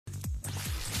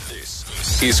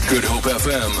This is Good Hope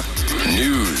FM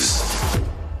News.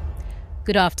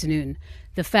 Good afternoon.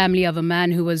 The family of a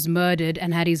man who was murdered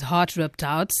and had his heart ripped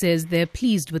out says they're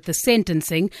pleased with the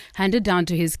sentencing handed down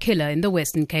to his killer in the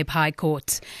Western Cape High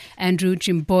Court. Andrew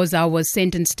Chimboza was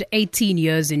sentenced to 18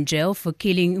 years in jail for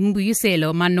killing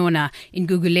Mbuyiselo Manona in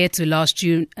Gugulethu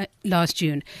last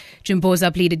June.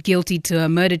 Chimboza pleaded guilty to a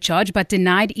murder charge but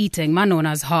denied eating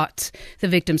Manona's heart. The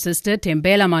victim's sister,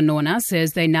 Tembela Manona,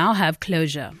 says they now have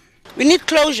closure. We need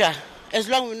closure as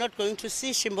long as we're not going to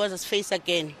see Chimboza's face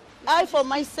again. I, for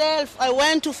myself, I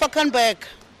went to Vakkenberg.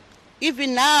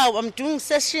 Even now, I'm doing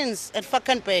sessions at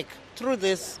Vakkenberg through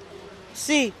this.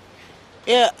 See,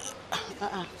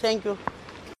 thank you.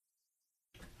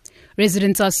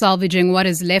 Residents are salvaging what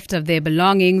is left of their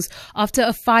belongings after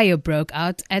a fire broke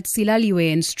out at Silaliwe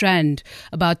in Strand.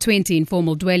 About 20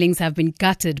 informal dwellings have been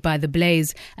gutted by the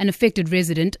blaze. An affected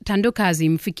resident, Thandokazi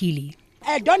Mfikili.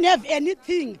 I don't have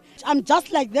anything. I'm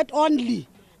just like that only.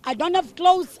 I don't have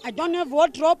clothes, I don't have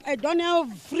wardrobe, I don't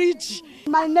have fridge.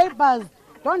 My neighbors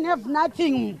don't have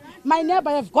nothing. My neighbor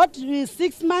have got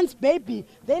 6 months baby.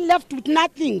 They left with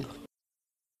nothing.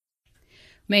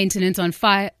 Maintenance on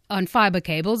fiber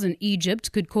cables in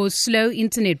Egypt could cause slow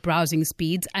internet browsing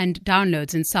speeds and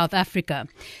downloads in South Africa.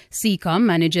 Seacom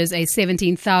manages a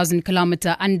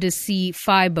 17,000-kilometer undersea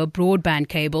fiber broadband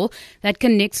cable that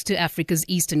connects to Africa's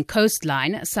eastern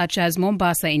coastline, such as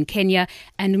Mombasa in Kenya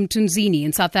and Mtunzini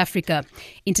in South Africa.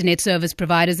 Internet service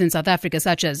providers in South Africa,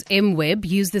 such as MWeb,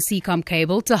 use the Seacom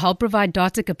cable to help provide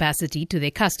data capacity to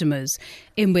their customers.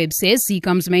 MWeb says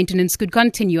Seacom's maintenance could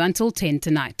continue until 10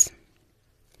 tonight.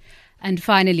 And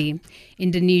finally,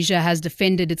 Indonesia has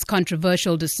defended its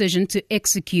controversial decision to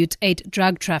execute 8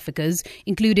 drug traffickers,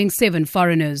 including 7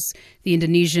 foreigners. The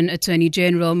Indonesian Attorney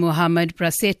General Muhammad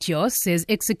Prasetyo says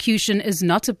execution is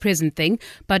not a present thing,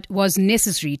 but was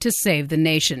necessary to save the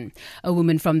nation. A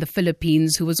woman from the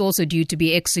Philippines who was also due to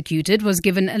be executed was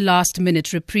given a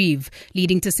last-minute reprieve,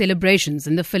 leading to celebrations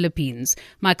in the Philippines.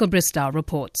 Michael Bristow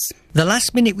reports. The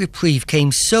last-minute reprieve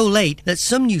came so late that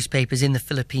some newspapers in the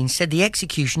Philippines said the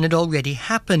execution had already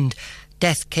happened.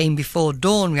 Death came before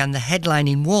dawn, ran the headline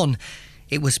in One.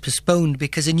 It was postponed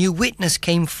because a new witness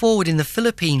came forward in the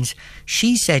Philippines.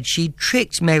 She said she'd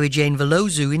tricked Mary Jane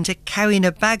Veloso into carrying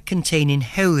a bag containing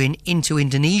heroin into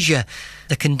Indonesia.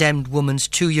 The condemned woman's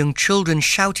 2 young children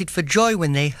shouted for joy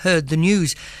when they heard the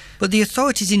news. But the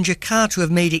authorities in Jakarta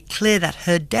have made it clear that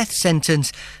her death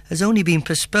sentence has only been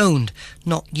postponed,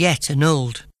 not yet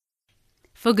annulled.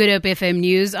 For Good Hope FM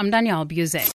News, I'm Danielle Buzet.